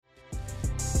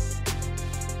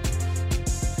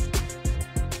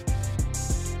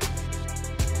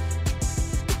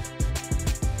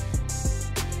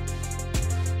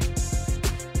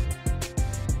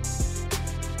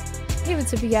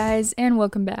What's up, you guys, and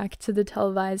welcome back to the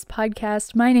Televised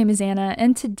Podcast. My name is Anna,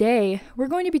 and today we're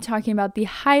going to be talking about the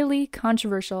highly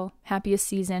controversial Happiest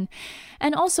Season,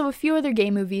 and also a few other gay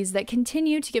movies that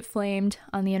continue to get flamed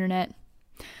on the internet.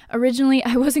 Originally,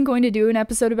 I wasn't going to do an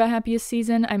episode about Happiest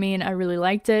Season. I mean, I really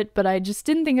liked it, but I just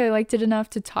didn't think I liked it enough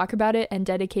to talk about it and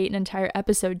dedicate an entire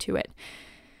episode to it.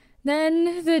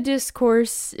 Then the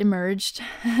discourse emerged.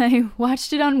 I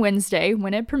watched it on Wednesday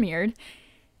when it premiered.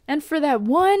 And for that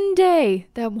one day,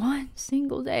 that one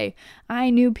single day, I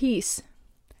knew peace.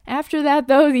 After that,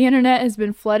 though, the internet has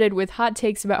been flooded with hot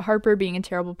takes about Harper being a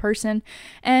terrible person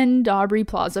and Aubrey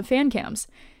Plaza fan cams.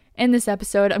 In this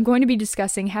episode, I'm going to be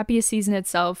discussing Happiest Season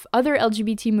itself, other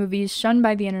LGBT movies shunned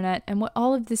by the internet, and what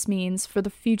all of this means for the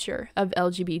future of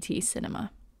LGBT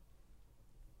cinema.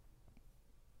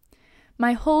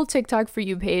 My whole TikTok For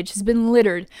You page has been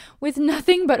littered with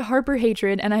nothing but Harper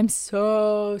hatred, and I'm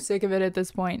so sick of it at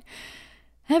this point.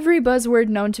 Every buzzword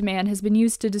known to man has been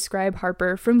used to describe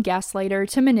Harper, from gaslighter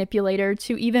to manipulator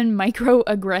to even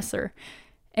microaggressor.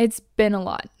 It's been a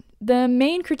lot. The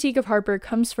main critique of Harper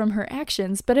comes from her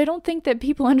actions, but I don't think that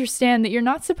people understand that you're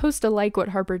not supposed to like what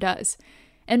Harper does.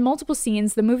 In multiple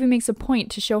scenes, the movie makes a point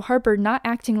to show Harper not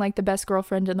acting like the best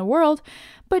girlfriend in the world,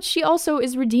 but she also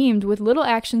is redeemed with little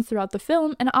actions throughout the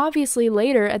film, and obviously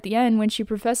later at the end when she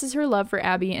professes her love for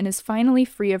Abby and is finally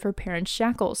free of her parents'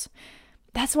 shackles.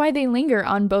 That's why they linger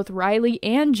on both Riley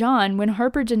and John when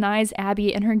Harper denies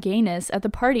Abby and her gayness at the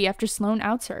party after Sloane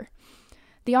outs her.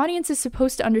 The audience is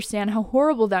supposed to understand how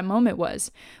horrible that moment was,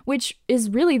 which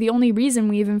is really the only reason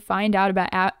we even find out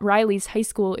about Riley's high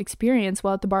school experience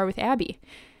while at the bar with Abby.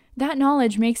 That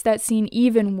knowledge makes that scene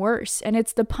even worse, and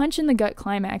it's the punch-in-the-gut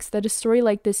climax that a story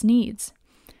like this needs.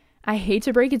 I hate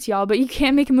to break it to y'all, but you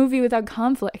can't make a movie without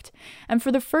conflict. And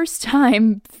for the first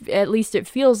time, at least it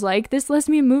feels like, this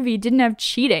lesbian movie didn't have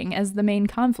cheating as the main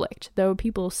conflict, though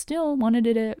people still wanted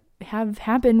it to have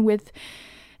happen with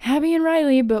Abby and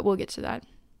Riley, but we'll get to that.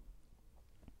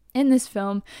 In this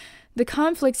film, the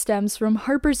conflict stems from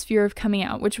Harper's fear of coming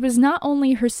out, which was not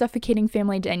only her suffocating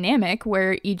family dynamic,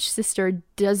 where each sister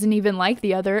doesn't even like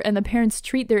the other and the parents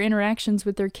treat their interactions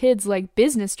with their kids like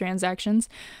business transactions,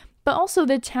 but also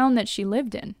the town that she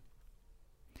lived in.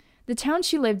 The town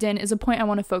she lived in is a point I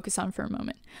want to focus on for a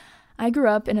moment. I grew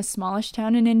up in a smallish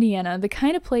town in Indiana, the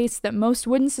kind of place that most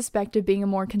wouldn't suspect of being a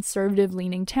more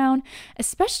conservative-leaning town,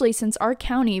 especially since our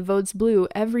county votes blue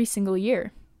every single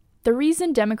year. The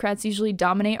reason Democrats usually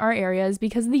dominate our area is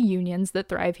because of the unions that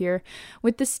thrive here,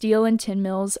 with the steel and tin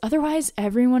mills. Otherwise,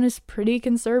 everyone is pretty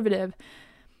conservative.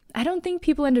 I don't think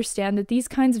people understand that these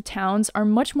kinds of towns are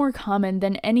much more common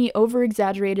than any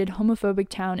over-exaggerated homophobic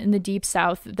town in the Deep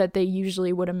South that they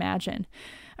usually would imagine.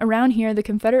 Around here, the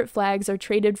Confederate flags are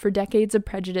traded for decades of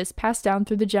prejudice passed down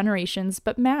through the generations,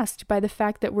 but masked by the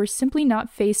fact that we're simply not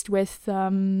faced with,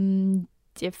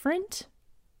 different?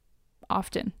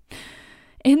 Often.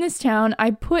 In this town, I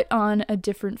put on a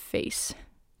different face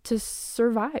to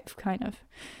survive, kind of.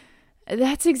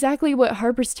 That's exactly what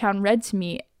Harper's town read to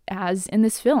me as in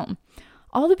this film.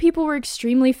 All the people were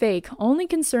extremely fake, only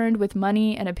concerned with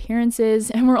money and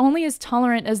appearances, and were only as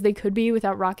tolerant as they could be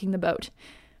without rocking the boat.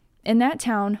 In that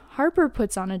town, Harper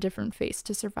puts on a different face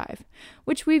to survive,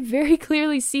 which we very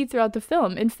clearly see throughout the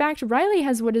film. In fact, Riley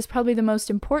has what is probably the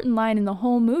most important line in the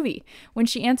whole movie. When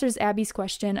she answers Abby's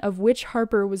question of which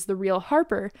Harper was the real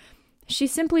Harper, she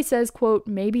simply says, quote,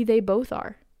 "Maybe they both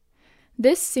are."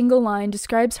 This single line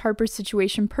describes Harper's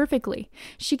situation perfectly.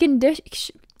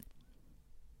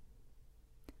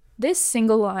 This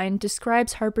single line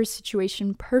describes Harper's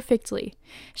situation perfectly.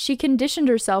 She conditioned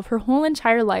herself her whole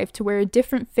entire life to wear a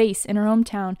different face in her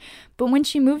hometown, but when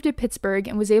she moved to Pittsburgh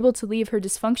and was able to leave her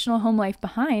dysfunctional home life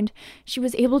behind, she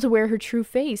was able to wear her true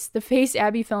face, the face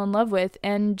Abby fell in love with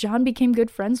and John became good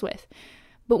friends with.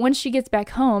 But when she gets back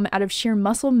home, out of sheer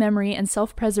muscle memory and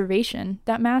self-preservation,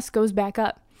 that mask goes back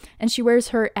up, and she wears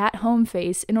her at-home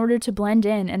face in order to blend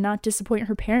in and not disappoint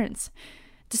her parents.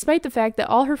 Despite the fact that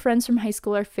all her friends from high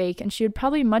school are fake and she would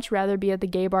probably much rather be at the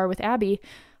gay bar with Abby,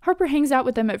 Harper hangs out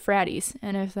with them at Fratty's,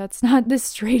 and if that's not the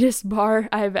straightest bar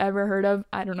I've ever heard of,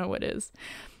 I don't know what is.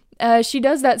 She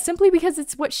does that simply because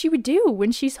it's what she would do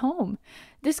when she's home.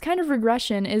 This kind of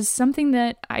regression is something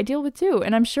that I deal with too,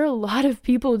 and I'm sure a lot of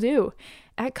people do.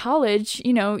 At college,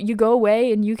 you go away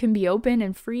and you can be open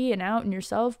and free and out and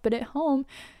yourself, but at home,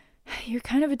 you're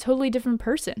kind of a totally different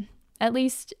person. At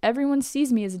least everyone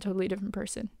sees me as a totally different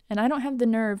person, and I don't have the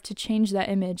nerve to change that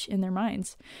image in their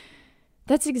minds.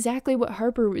 That's exactly what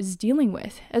Harper was dealing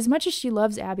with. As much as she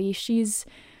loves Abby,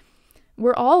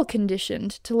 we're all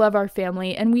conditioned to love our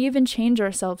family, and we even change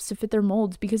ourselves to fit their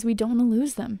molds because we don't want to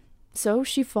lose them. So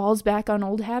she falls back on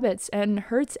old habits and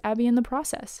hurts Abby in the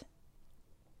process.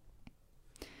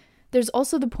 There's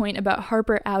also the point about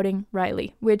Harper outing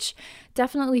Riley, which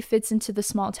definitely fits into the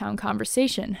small town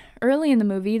conversation. Early in the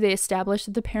movie, they establish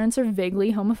that the parents are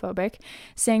vaguely homophobic,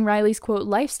 saying Riley's, quote,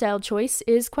 lifestyle choice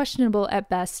is questionable at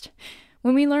best.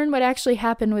 When we learn what actually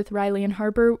happened with Riley and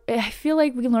Harper, I feel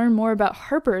like we learn more about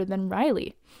Harper than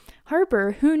Riley.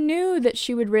 Harper, who knew that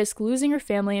she would risk losing her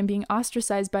family and being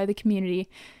ostracized by the community,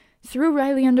 threw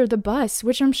Riley under the bus,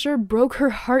 which I'm sure broke her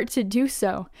heart to do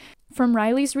so. From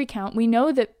Riley's recount, we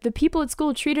know that the people at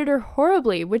school treated her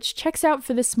horribly, which checks out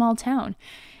for this small town.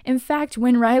 In fact,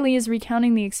 when Riley is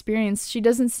recounting the experience, she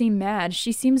doesn't seem mad.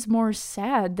 She seems more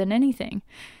sad than anything.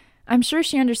 I'm sure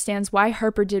she understands why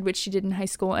Harper did what she did in high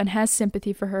school and has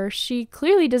sympathy for her. She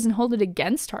clearly doesn't hold it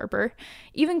against Harper,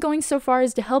 even going so far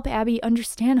as to help Abby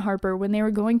understand Harper when they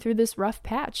were going through this rough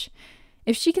patch.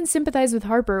 If she can sympathize with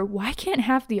Harper, why can't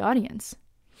half the audience?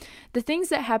 The things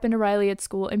that happened to Riley at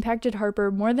school impacted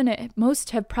Harper more than most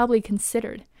have probably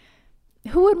considered.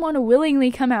 Who would want to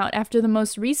willingly come out after the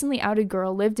most recently outed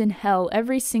girl lived in hell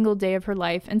every single day of her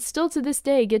life and still to this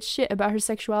day gets shit about her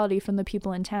sexuality from the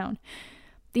people in town?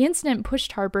 The incident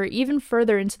pushed Harper even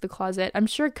further into the closet, I'm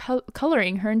sure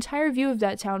coloring her entire view of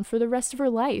that town for the rest of her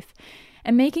life,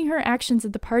 and making her actions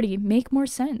at the party make more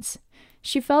sense.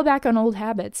 She fell back on old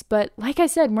habits, but like I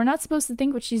said, we're not supposed to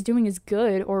think what she's doing is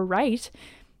good or right.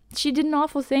 She did an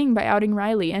awful thing by outing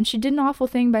Riley, and she did an awful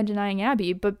thing by denying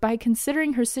Abby, but by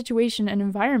considering her situation and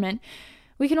environment,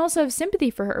 we can also have sympathy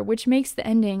for her, which makes the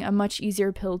ending a much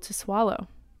easier pill to swallow.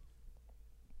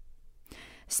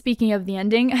 Speaking of the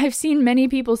ending, I've seen many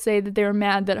people say that they were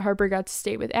mad that Harper got to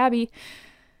stay with Abby,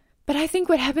 but I think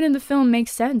what happened in the film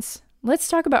makes sense. Let's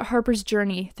talk about Harper's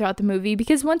journey throughout the movie,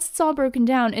 because once it's all broken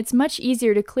down, it's much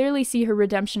easier to clearly see her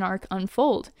redemption arc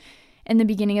unfold. In the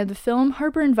beginning of the film,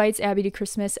 Harper invites Abby to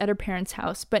Christmas at her parents'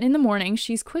 house, but in the morning,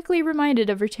 she's quickly reminded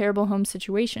of her terrible home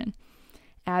situation.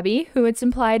 Abby, who it's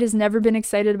implied has never been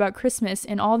excited about Christmas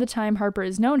in all the time Harper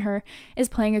has known her, is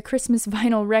playing a Christmas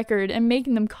vinyl record and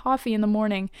making them coffee in the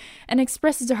morning, and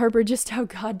expresses to Harper just how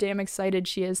goddamn excited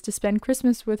she is to spend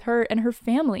Christmas with her and her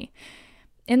family.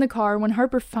 In the car, when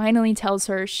Harper finally tells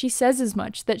her, she says as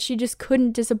much, that she just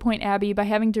couldn't disappoint Abby by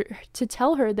having to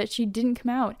tell her that she didn't come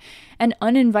out and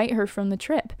uninvite her from the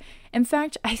trip. In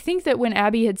fact, I think that when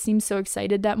Abby had seemed so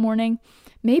excited that morning,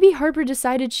 maybe Harper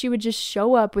decided she would just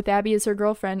show up with Abby as her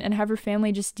girlfriend and have her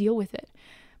family just deal with it.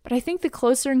 But I think the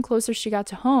closer and closer she got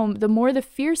to home, the more the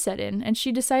fear set in, and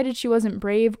she decided she wasn't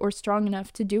brave or strong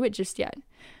enough to do it just yet.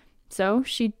 So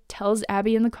she tells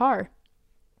Abby in the car.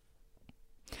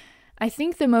 I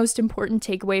think the most important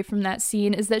takeaway from that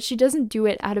scene is that she doesn't do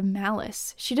it out of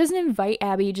malice. She doesn't invite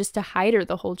Abby just to hide her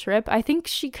the whole trip. I think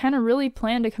she kind of really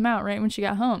planned to come out right when she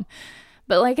got home.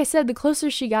 But like I said, the closer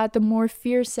she got, the more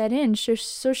fear set in, so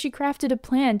she crafted a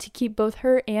plan to keep both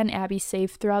her and Abby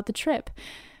safe throughout the trip,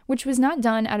 which was not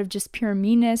done out of just pure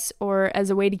meanness or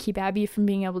as a way to keep Abby from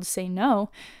being able to say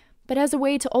no, but as a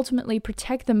way to ultimately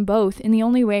protect them both in the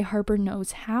only way Harper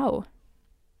knows how.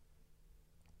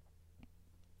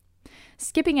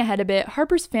 Skipping ahead a bit,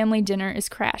 Harper's family dinner is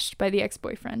crashed by the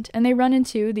ex-boyfriend, and they run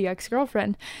into the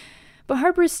ex-girlfriend. But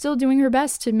Harper is still doing her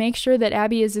best to make sure that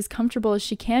Abby is as comfortable as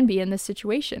she can be in this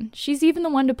situation. She's even the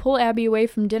one to pull Abby away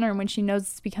from dinner when she knows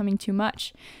it's becoming too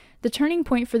much. The turning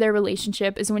point for their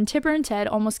relationship is when Tipper and Ted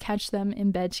almost catch them in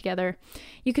bed together.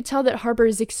 You could tell that Harper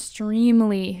is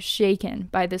extremely shaken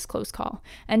by this close call,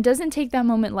 and doesn't take that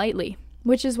moment lightly,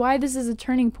 which is why this is a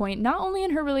turning point not only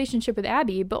in her relationship with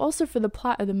Abby, but also for the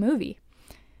plot of the movie.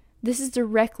 This is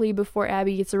directly before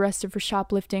Abby gets arrested for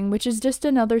shoplifting, which is just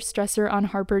another stressor on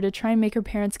Harper to try and make her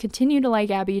parents continue to like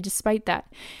Abby despite that,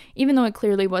 even though it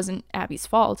clearly wasn't Abby's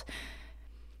fault.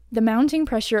 The mounting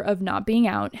pressure of not being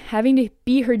out, having to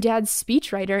be her dad's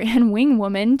speechwriter and wing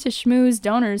woman to schmooze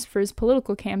donors for his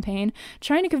political campaign,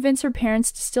 trying to convince her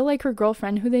parents to still like her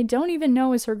girlfriend, who they don't even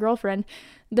know is her girlfriend,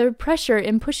 the pressure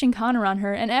in pushing Connor on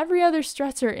her, and every other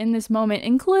stressor in this moment,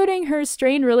 including her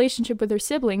strained relationship with her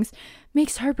siblings,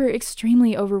 makes Harper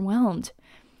extremely overwhelmed.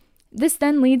 This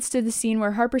then leads to the scene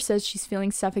where Harper says she's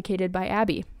feeling suffocated by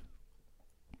Abby.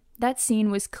 That scene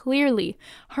was clearly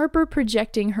Harper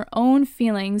projecting her own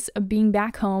feelings of being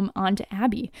back home onto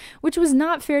Abby, which was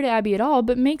not fair to Abby at all,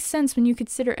 but makes sense when you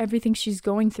consider everything she's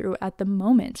going through at the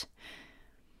moment.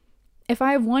 If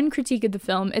I have one critique of the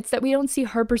film, it's that we don't see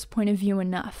Harper's point of view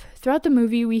enough. Throughout the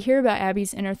movie, we hear about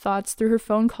Abby's inner thoughts through her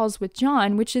phone calls with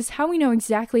John, which is how we know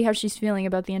exactly how she's feeling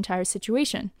about the entire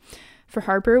situation. For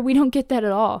Harper, we don't get that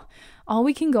at all. All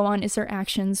we can go on is her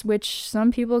actions, which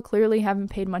some people clearly haven't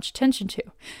paid much attention to.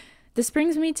 This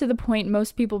brings me to the point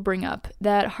most people bring up,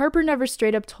 that Harper never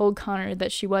straight up told Connor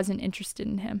that she wasn't interested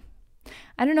in him.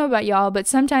 I don't know about y'all, but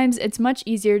sometimes it's much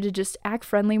easier to just act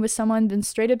friendly with someone than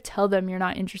straight up tell them you're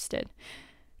not interested.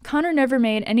 Connor never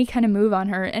made any kind of move on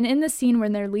her, and in the scene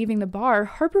when they're leaving the bar,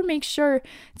 Harper makes sure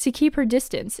to keep her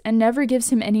distance and never gives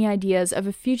him any ideas of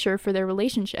a future for their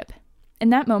relationship. In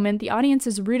that moment, the audience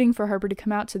is rooting for Harper to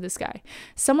come out to this guy,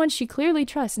 someone she clearly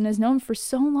trusts and has known for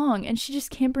so long, and she just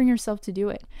can't bring herself to do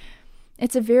it.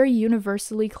 It's a very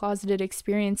universally closeted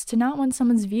experience to not want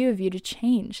someone's view of you to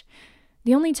change.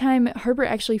 The only time Harper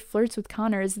actually flirts with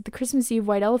Connor is at the Christmas Eve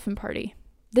White Elephant Party.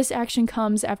 This action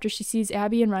comes after she sees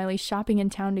Abby and Riley shopping in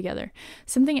town together,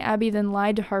 something Abby then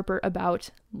lied to Harper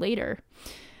about later.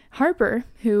 Harper,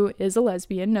 who is a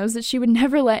lesbian, knows that she would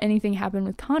never let anything happen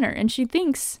with Connor, and she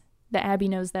thinks that Abby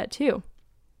knows that too.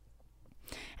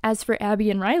 As for Abby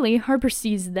and Riley, Harper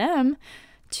sees them,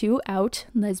 two out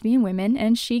lesbian women,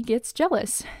 and she gets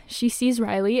jealous. She sees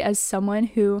Riley as someone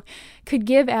who could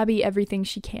give Abby everything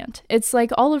she can't. It's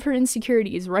like all of her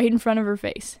insecurities right in front of her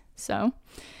face. So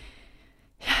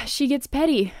she gets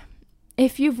petty.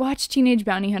 If you've watched Teenage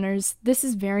Bounty Hunters, this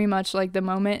is very much like the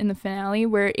moment in the finale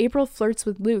where April flirts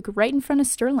with Luke right in front of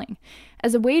Sterling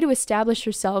as a way to establish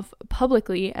herself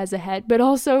publicly as a het, but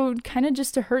also kind of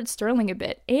just to hurt Sterling a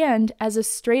bit, and as a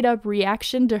straight up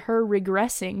reaction to her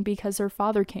regressing because her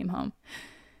father came home.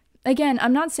 Again,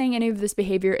 I'm not saying any of this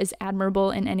behavior is admirable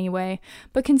in any way,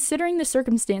 but considering the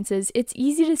circumstances, it's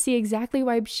easy to see exactly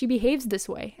why she behaves this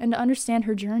way and to understand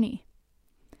her journey.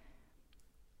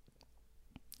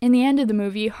 In the end of the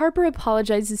movie, Harper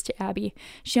apologizes to Abby.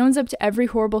 She owns up to every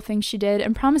horrible thing she did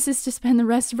and promises to spend the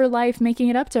rest of her life making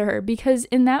it up to her, because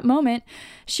in that moment,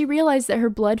 she realized that her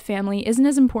blood family isn't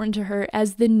as important to her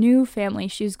as the new family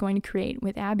she's going to create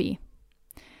with Abby.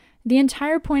 The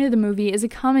entire point of the movie is a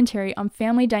commentary on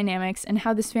family dynamics and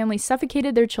how this family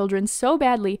suffocated their children so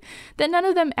badly that none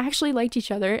of them actually liked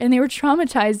each other, and they were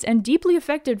traumatized and deeply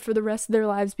affected for the rest of their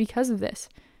lives because of this.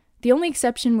 The only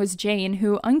exception was Jane,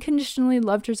 who unconditionally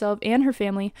loved herself and her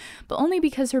family, but only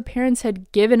because her parents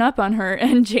had given up on her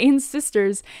and Jane's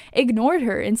sisters ignored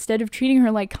her instead of treating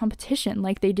her like competition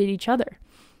like they did each other.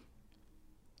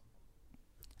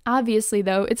 Obviously,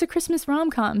 though, it's a Christmas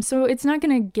rom-com, so it's not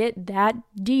going to get that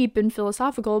deep and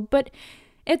philosophical, but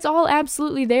it's all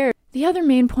absolutely there. The other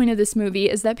main point of this movie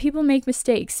is that people make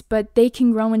mistakes, but they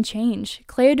can grow and change.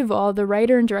 Clea Duvall, the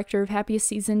writer and director of Happiest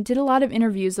Season, did a lot of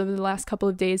interviews over the last couple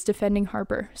of days defending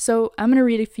Harper, so I'm going to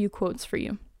read a few quotes for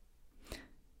you.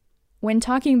 When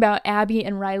talking about Abby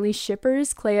and Riley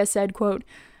shippers, Clea said, quote,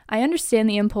 "I understand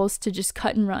the impulse to just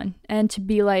cut and run, and to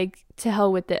be like, to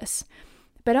hell with this.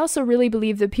 But I also really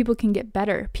believe that people can get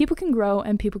better, people can grow,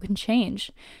 and people can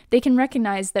change. They can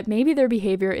recognize that maybe their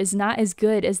behavior is not as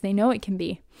good as they know it can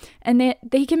be, and that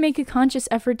they can make a conscious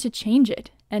effort to change it,"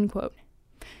 end quote.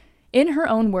 In her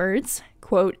own words,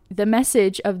 quote, "The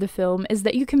message of the film is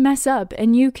that you can mess up,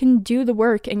 and you can do the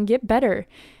work and get better,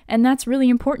 and that's really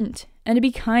important, and to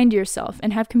be kind to yourself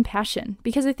and have compassion,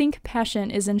 because I think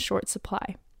compassion is in short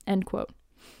supply," end quote.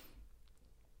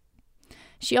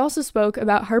 She also spoke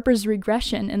about Harper's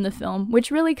regression in the film, which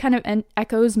really kind of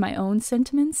echoes my own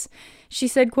sentiments. She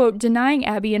said, quote, "Denying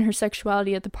Abby and her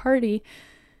sexuality at the party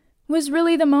was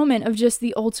really the moment of just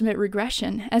the ultimate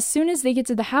regression. As soon as they get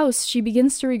to the house, she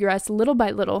begins to regress little by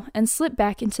little and slip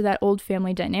back into that old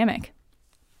family dynamic.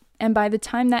 And by the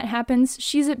time that happens,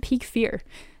 she's at peak fear.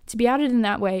 To be outed in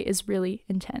that way is really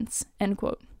intense," end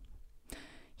quote.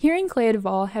 Hearing Clea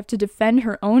Duvall have to defend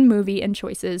her own movie and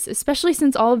choices, especially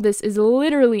since all of this is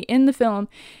literally in the film,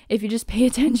 if you just pay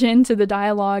attention to the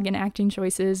dialogue and acting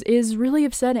choices, is really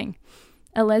upsetting.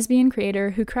 A lesbian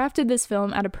creator who crafted this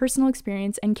film out of personal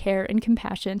experience and care and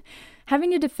compassion, having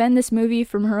to defend this movie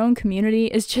from her own community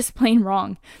is just plain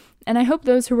wrong, and I hope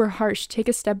those who were harsh take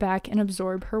a step back and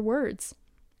absorb her words.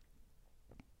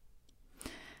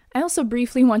 I also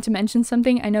briefly want to mention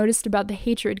something I noticed about the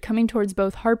hatred coming towards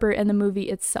both Harper and the movie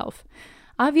itself.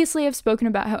 Obviously, I've spoken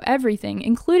about how everything,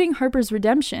 including Harper's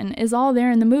redemption, is all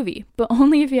there in the movie, but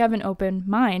only if you have an open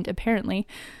mind, apparently.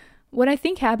 What I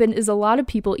think happened is a lot of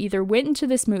people either went into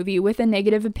this movie with a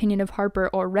negative opinion of Harper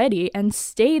already and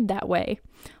stayed that way,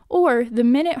 or the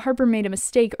minute Harper made a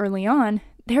mistake early on,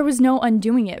 there was no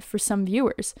undoing it for some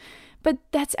viewers. But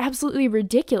that's absolutely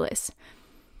ridiculous.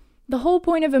 The whole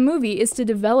point of a movie is to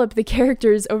develop the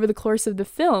characters over the course of the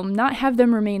film, not have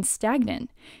them remain stagnant.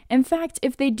 In fact,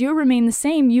 if they do remain the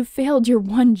same, you've failed your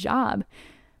one job.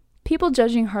 People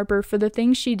judging Harper for the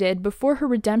things she did before her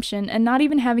redemption and not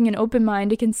even having an open mind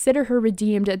to consider her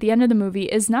redeemed at the end of the movie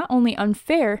is not only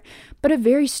unfair, but a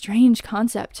very strange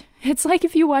concept. It's like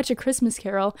if you watch A Christmas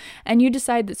Carol and you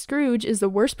decide that Scrooge is the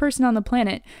worst person on the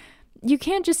planet. You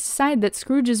can't just decide that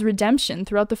Scrooge's redemption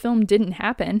throughout the film didn't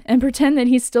happen and pretend that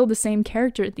he's still the same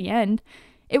character at the end.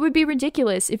 It would be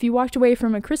ridiculous if you walked away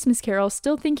from A Christmas Carol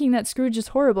still thinking that Scrooge is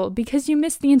horrible because you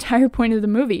missed the entire point of the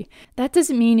movie. That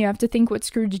doesn't mean you have to think what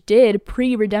Scrooge did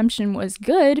pre-redemption was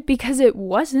good, because it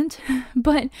wasn't.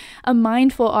 But a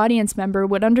mindful audience member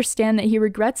would understand that he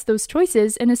regrets those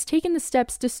choices and has taken the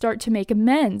steps to start to make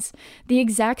amends, the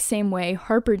exact same way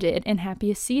Harper did in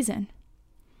Happiest Season.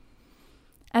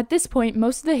 At this point,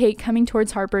 most of the hate coming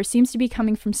towards Harper seems to be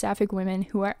coming from sapphic women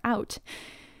who are out.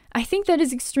 I think that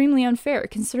is extremely unfair,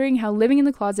 considering how living in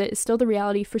the closet is still the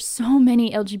reality for so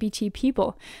many LGBT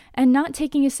people, and not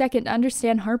taking a second to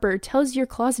understand Harper tells your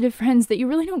closeted friends that you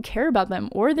really don't care about them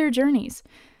or their journeys.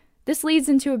 This leads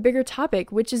into a bigger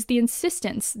topic, which is the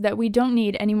insistence that we don't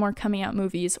need any more coming out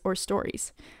movies or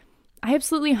stories. I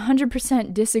absolutely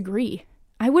 100% disagree.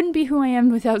 I wouldn't be who I am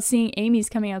without seeing Amy's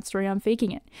coming out story on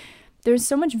Faking It. There's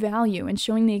so much value in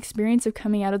showing the experience of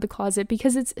coming out of the closet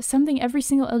because it's something every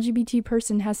single LGBT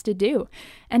person has to do,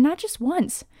 and not just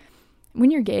once.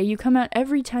 When you're gay, you come out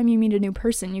every time you meet a new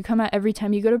person. You come out every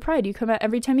time you go to Pride. You come out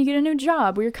every time you get a new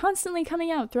job. We're constantly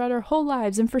coming out throughout our whole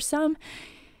lives, and for some,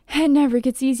 it never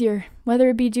gets easier, whether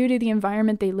it be due to the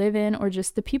environment they live in or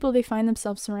just the people they find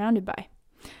themselves surrounded by.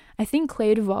 I think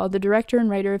Clea Duvall, the director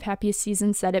and writer of Happiest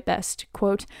Season, said it best,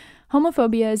 quote,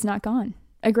 "Homophobia is not gone.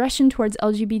 Aggression towards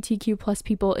LGBTQ plus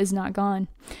people is not gone.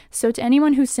 So to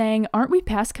anyone who's saying, aren't we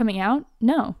past coming out?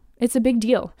 No, it's a big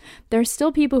deal. There are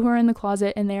still people who are in the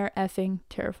closet and they are effing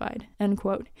terrified," end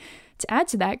quote. To add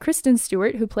to that, Kristen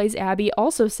Stewart, who plays Abby,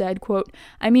 also said, quote,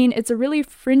 "I mean, it's a really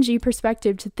fringy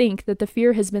perspective to think that the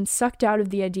fear has been sucked out of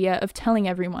the idea of telling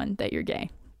everyone that you're gay.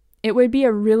 It would be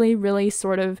a really, really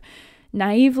sort of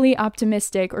naively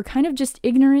optimistic or kind of just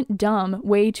ignorant, dumb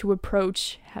way to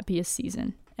approach Happiest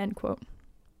Season," end quote.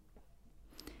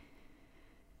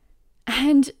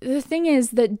 And the thing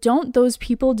is that don't those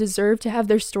people deserve to have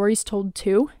their stories told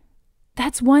too?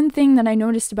 That's one thing that I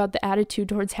noticed about the attitude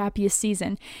towards Happiest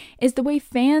Season, is the way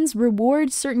fans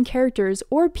reward certain characters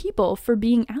or people for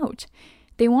being out.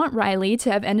 They want Riley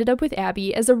to have ended up with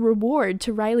Abby as a reward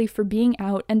to Riley for being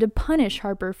out and to punish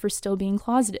Harper for still being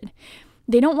closeted.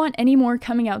 They don't want any more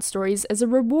coming out stories as a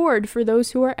reward for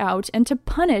those who are out and to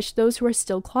punish those who are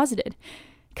still closeted.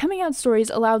 Coming out stories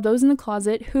allow those in the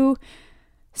closet who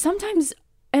sometimes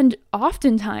and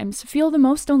oftentimes feel the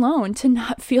most alone to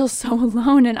not feel so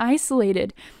alone and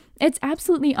isolated. It's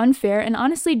absolutely unfair and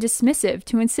honestly dismissive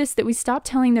to insist that we stop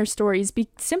telling their stories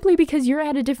simply because you're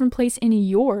at a different place in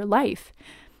your life.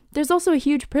 There's also a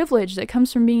huge privilege that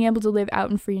comes from being able to live out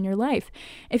and free in your life.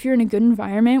 If you're in a good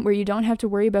environment where you don't have to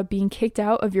worry about being kicked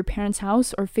out of your parents'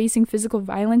 house or facing physical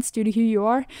violence due to who you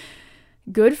are,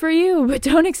 good for you, but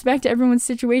don't expect everyone's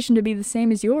situation to be the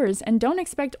same as yours, and don't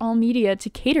expect all media to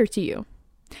cater to you.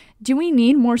 Do we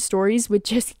need more stories with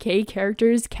just gay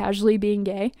characters casually being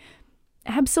gay?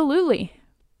 Absolutely.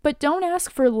 But don't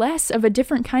ask for less of a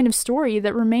different kind of story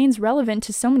that remains relevant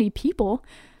to so many people.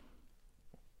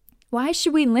 Why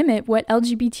should we limit what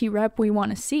LGBT rep we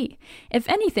want to see? If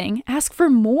anything, ask for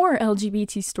more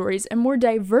LGBT stories and more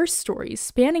diverse stories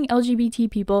spanning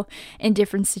LGBT people in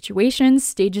different situations,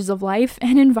 stages of life,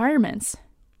 and environments.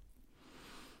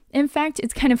 In fact,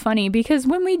 it's kind of funny because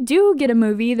when we do get a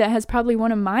movie that has probably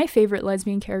one of my favorite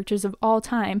lesbian characters of all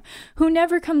time, who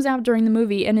never comes out during the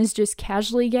movie and is just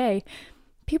casually gay,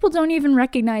 people don't even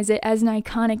recognize it as an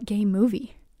iconic gay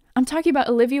movie. I'm talking about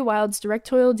Olivia Wilde's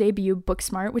directorial debut,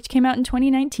 Booksmart, which came out in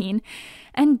 2019,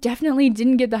 and definitely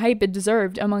didn't get the hype it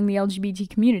deserved among the LGBT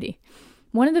community.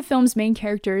 One of the film's main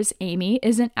characters, Amy,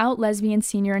 is an out lesbian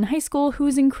senior in high school who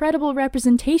is incredible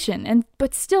representation,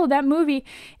 but still, that movie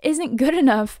isn't good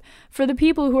enough for the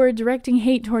people who are directing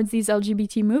hate towards these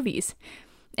LGBT movies.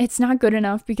 It's not good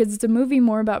enough because it's a movie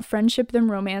more about friendship than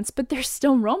romance, but there's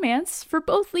still romance for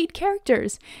both lead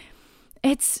characters.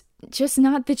 It's just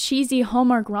not the cheesy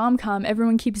Hallmark rom-com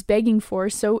everyone keeps begging for,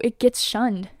 so it gets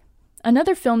shunned.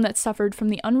 Another film that suffered from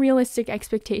the unrealistic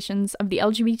expectations of the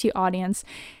LGBT audience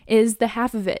is The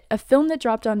Half of It, a film that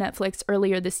dropped on Netflix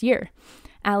earlier this year.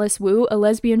 Alice Wu, a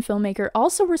lesbian filmmaker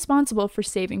also responsible for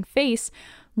Saving Face,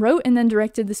 wrote and then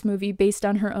directed this movie based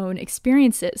on her own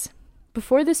experiences.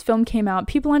 Before this film came out,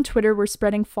 people on Twitter were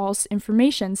spreading false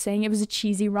information saying it was a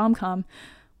cheesy rom-com,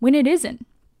 when it isn't.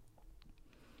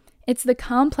 It's the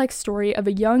complex story of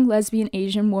a young lesbian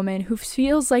Asian woman who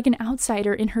feels like an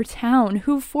outsider in her town,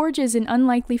 who forges an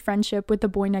unlikely friendship with the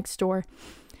boy next door.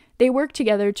 They work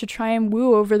together to try and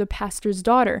woo over the pastor's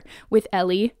daughter, with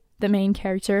Ellie, the main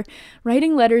character,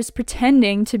 writing letters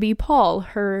pretending to be Paul,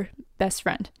 her best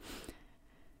friend.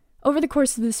 Over the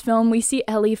course of this film, we see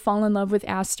Ellie fall in love with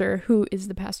Aster, who is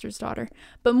the pastor's daughter.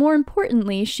 But more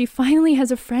importantly, she finally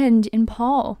has a friend in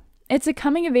Paul. It's a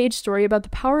coming-of-age story about the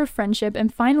power of friendship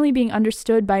and finally being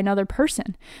understood by another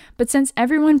person. But since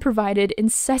everyone provided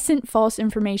incessant false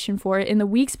information for it in the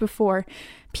weeks before,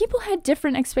 people had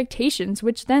different expectations,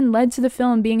 which then led to the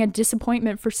film being a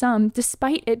disappointment for some,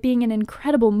 despite it being an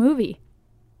incredible movie.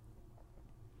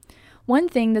 One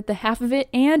thing that the Half of It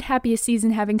and Happiest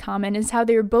Season have in common is how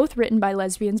they were both written by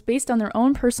lesbians based on their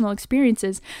own personal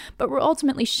experiences, but were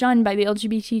ultimately shunned by the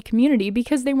LGBT community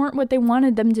because they weren't what they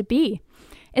wanted them to be.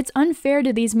 It's unfair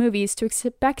to these movies to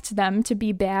expect them to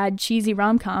be bad, cheesy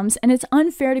rom-coms, and it's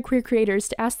unfair to queer creators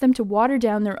to ask them to water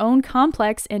down their own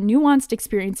complex and nuanced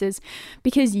experiences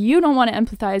because you don't want to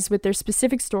empathize with their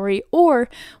specific story or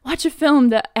watch a film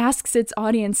that asks its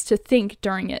audience to think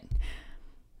during it.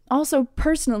 Also,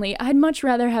 personally, I'd much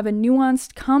rather have a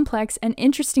nuanced, complex, and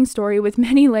interesting story with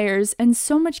many layers and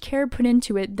so much care put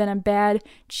into it than a bad,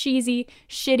 cheesy,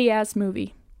 shitty-ass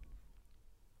movie.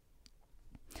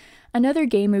 Another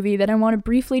gay movie that I want to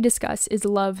briefly discuss is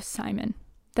Love, Simon.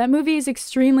 That movie is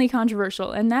extremely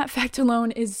controversial, and that fact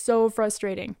alone is so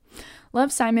frustrating.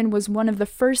 Love, Simon was one of the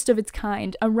first of its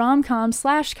kind, a rom-com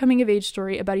 / coming-of-age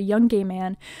story about a young gay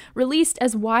man, released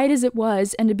as wide as it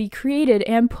was and to be created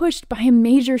and pushed by a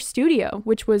major studio,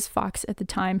 which was Fox at the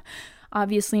time,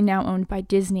 obviously now owned by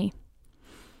Disney.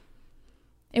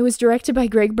 It was directed by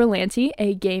Greg Berlanti,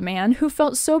 a gay man who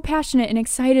felt so passionate and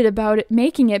excited about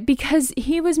making it because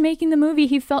he was making the movie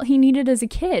he felt he needed as a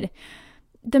kid.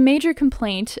 The major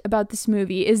complaint about this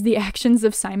movie is the actions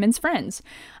of Simon's friends.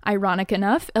 Ironic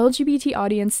enough, LGBT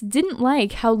audience didn't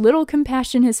like how little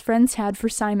compassion his friends had for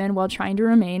Simon while trying to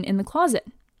remain in the closet.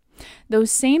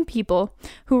 Those same people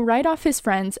who write off his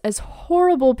friends as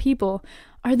horrible people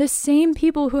are the same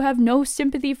people who have no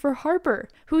sympathy for Harper,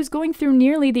 who's going through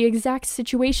nearly the exact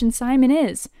situation Simon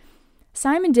is.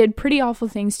 Simon did pretty awful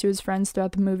things to his friends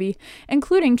throughout the movie,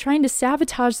 including trying to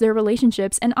sabotage their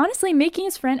relationships and honestly making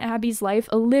his friend Abby's life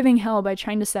a living hell by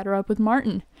trying to set her up with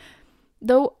Martin.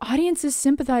 Though audiences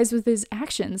sympathize with his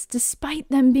actions, despite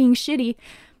them being shitty,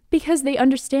 because they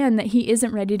understand that he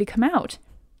isn't ready to come out.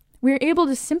 We're able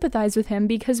to sympathize with him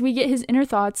because we get his inner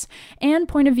thoughts and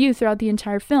point of view throughout the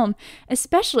entire film,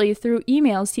 especially through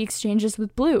emails he exchanges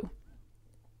with Blue.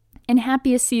 In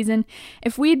Happiest Season,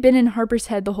 if we had been in Harper's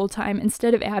head the whole time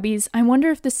instead of Abby's, I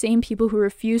wonder if the same people who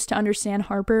refuse to understand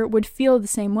Harper would feel the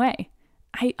same way.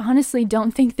 I honestly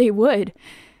don't think they would.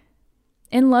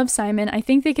 In Love, Simon, I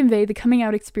think they convey the coming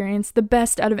out experience the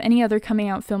best out of any other coming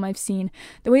out film I've seen.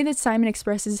 The way that Simon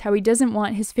expresses how he doesn't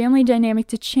want his family dynamic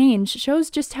to change shows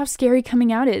just how scary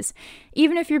coming out is,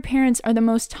 even if your parents are the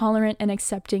most tolerant and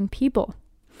accepting people.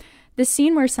 The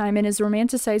scene where Simon is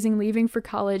romanticizing leaving for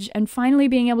college and finally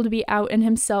being able to be out in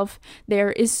himself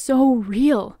there is so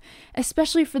real,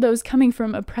 especially for those coming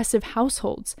from oppressive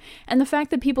households. And the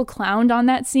fact that people clowned on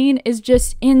that scene is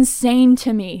just insane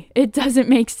to me. It doesn't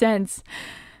make sense.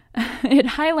 It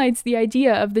highlights the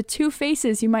idea of the two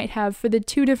faces you might have for the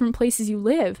two different places you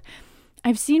live.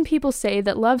 I've seen people say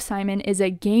that Love, Simon is a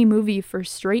gay movie for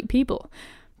straight people,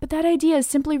 but that idea is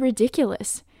simply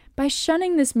ridiculous. By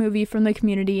shunning this movie from the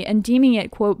community and deeming it,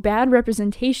 quote, bad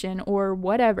representation or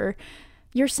whatever,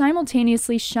 you're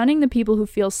simultaneously shunning the people who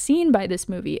feel seen by this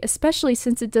movie, especially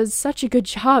since it does such a good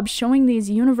job showing these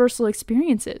universal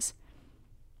experiences.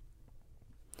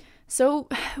 So,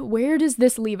 where does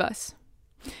this leave us?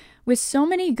 With so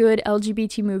many good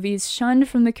LGBT movies shunned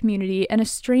from the community and a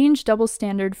strange double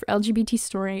standard for LGBT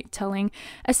storytelling,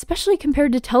 especially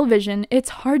compared to television, it's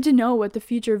hard to know what the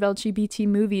future of LGBT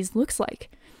movies looks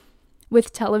like.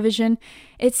 With television,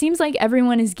 it seems like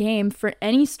everyone is game for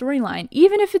any storyline,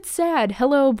 even if it's sad,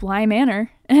 hello, Bly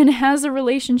Manor, and has a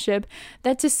relationship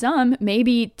that to some may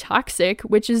be toxic,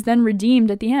 which is then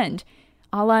redeemed at the end,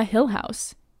 a la Hill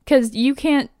House. Because you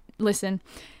can't, listen,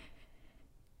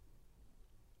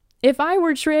 if I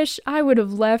were Trish, I would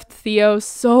have left Theo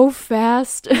so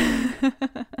fast.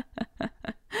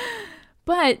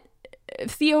 But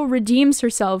Theo redeems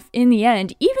herself in the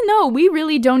end, even though we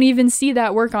really don't even see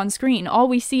that work on screen. All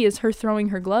we see is her throwing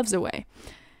her gloves away.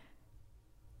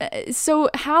 So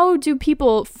how do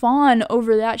people fawn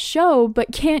over that show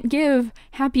but can't give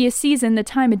Happiest Season the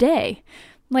time of day?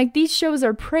 Like, these shows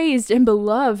are praised and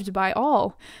beloved by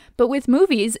all. But with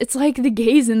movies, it's like the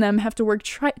gays in them have to work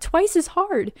twice as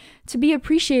hard to be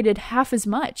appreciated half as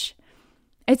much.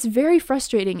 It's very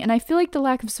frustrating, and I feel like the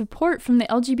lack of support from the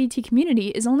LGBT community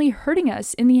is only hurting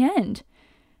us in the end.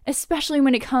 Especially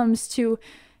when it comes to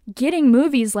getting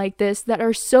movies like this that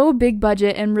are so big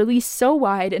budget and released so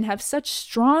wide and have such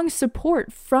strong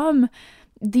support from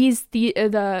the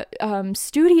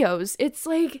studios. It's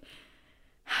like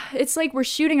we're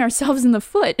shooting ourselves in the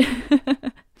foot.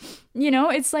 You know,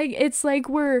 it's like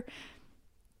we're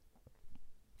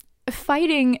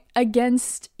fighting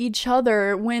against each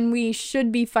other when we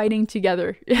should be fighting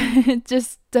together. It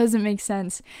just doesn't make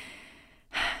sense.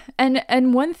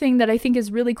 And one thing that I think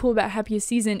is really cool about Happiest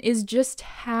Season is just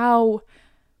how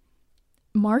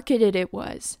marketed it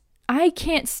was. I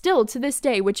can't still to this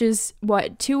day, which is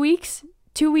what, 2 weeks?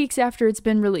 2 weeks after it's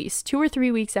been released, 2 or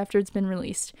 3 weeks after it's been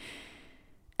released.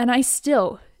 And I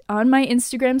still, on my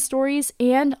Instagram stories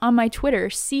and on my Twitter,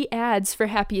 see ads for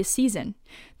Happiest Season.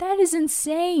 That is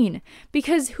insane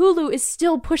because Hulu is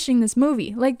still pushing this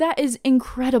movie. Like, that is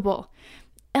incredible.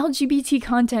 LGBT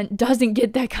content doesn't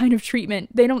get that kind of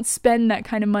treatment. They don't spend that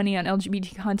kind of money on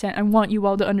LGBT content. I want you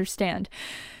all to understand.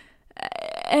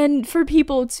 And for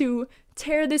people to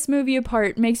tear this movie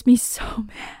apart makes me so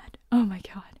mad. Oh my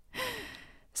God.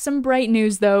 Some bright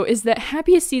news, though, is that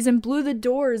Happiest Season blew the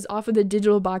doors off of the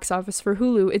digital box office for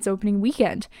Hulu its opening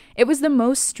weekend. It was the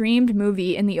most streamed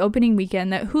movie in the opening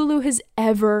weekend that Hulu has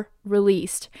ever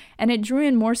released, and it drew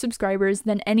in more subscribers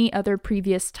than any other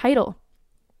previous title.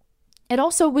 It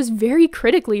also was very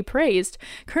critically praised,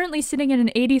 currently sitting at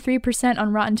an 83%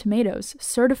 on Rotten Tomatoes,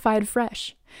 certified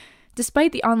fresh.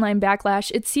 Despite the online backlash,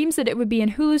 it seems that it would be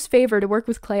in Hulu's favor to work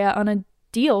with Clea on a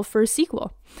deal for a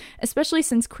sequel, especially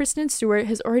since Kristen Stewart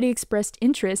has already expressed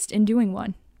interest in doing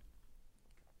one.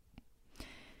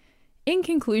 In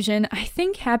conclusion, I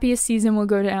think Happiest Season will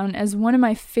go down as one of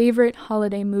my favorite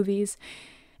holiday movies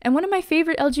and one of my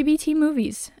favorite LGBT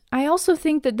movies. I also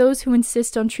think that those who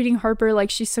insist on treating Harper like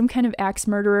she's some kind of axe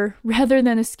murderer rather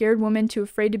than a scared woman too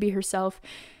afraid to be herself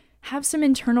have some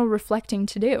internal reflecting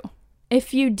to do.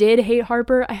 If you did hate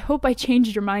Harper, I hope I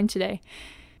changed your mind today.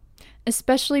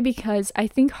 Especially because I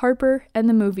think Harper and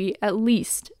the movie at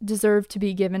least deserve to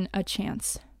be given a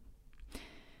chance.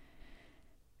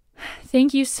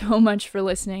 Thank you so much for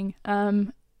listening.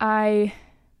 I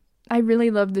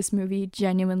really love this movie,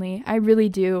 genuinely. I really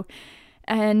do.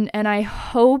 And I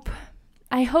hope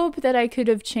that I could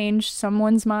have changed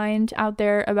someone's mind out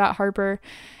there about Harper.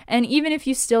 And even if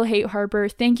you still hate Harper,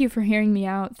 thank you for hearing me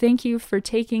out. Thank you for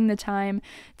taking the time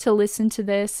to listen to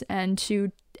this and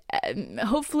to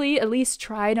hopefully at least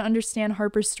try to understand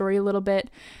Harper's story a little bit.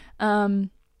 I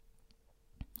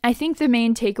think the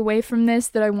main takeaway from this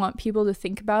that I want people to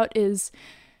think about is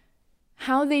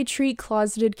how they treat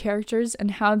closeted characters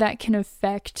and how that can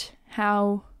affect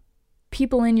how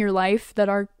people in your life that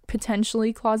are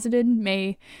potentially closeted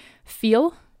may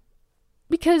feel,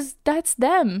 because that's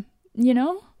them, you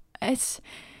know? It's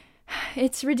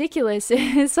ridiculous.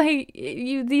 It's like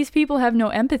these people have no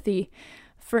empathy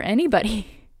for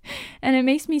anybody. And it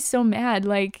makes me so mad.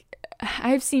 Like,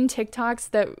 I've seen TikToks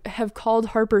that have called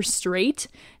Harper straight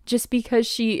just because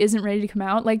she isn't ready to come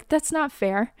out. Like, that's not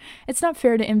fair. It's not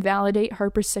fair to invalidate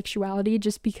Harper's sexuality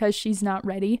just because she's not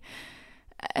ready.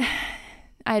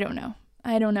 I don't know.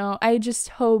 I just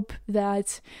hope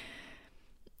that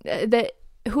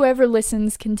whoever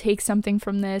listens can take something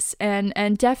from this,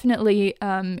 and definitely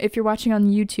if you're watching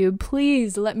on YouTube,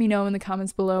 please let me know in the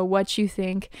comments below what you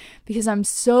think, because I'm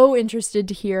so interested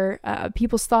to hear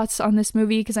people's thoughts on this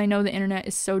movie, because I know the internet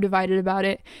is so divided about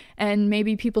it, and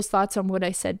maybe people's thoughts on what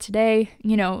I said today.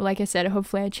 You know, like I said,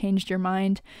 hopefully I changed your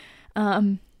mind.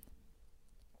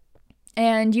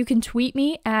 And you can tweet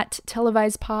me at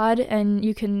televisedpod, and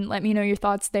you can let me know your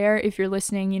thoughts there if you're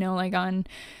listening, you know, like on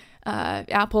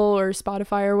Apple or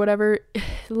Spotify or whatever.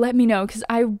 Let me know, because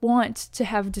I want to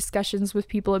have discussions with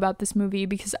people about this movie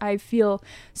because I feel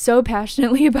so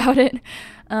passionately about it.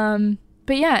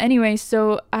 But yeah, anyway,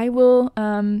 so I will,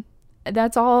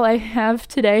 that's all I have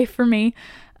today for me.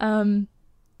 You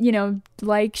know,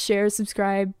 like, share,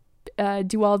 subscribe,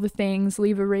 do all the things,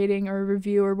 leave a rating or a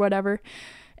review or whatever.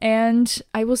 And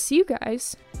I will see you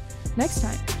guys next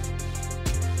time.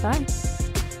 Bye.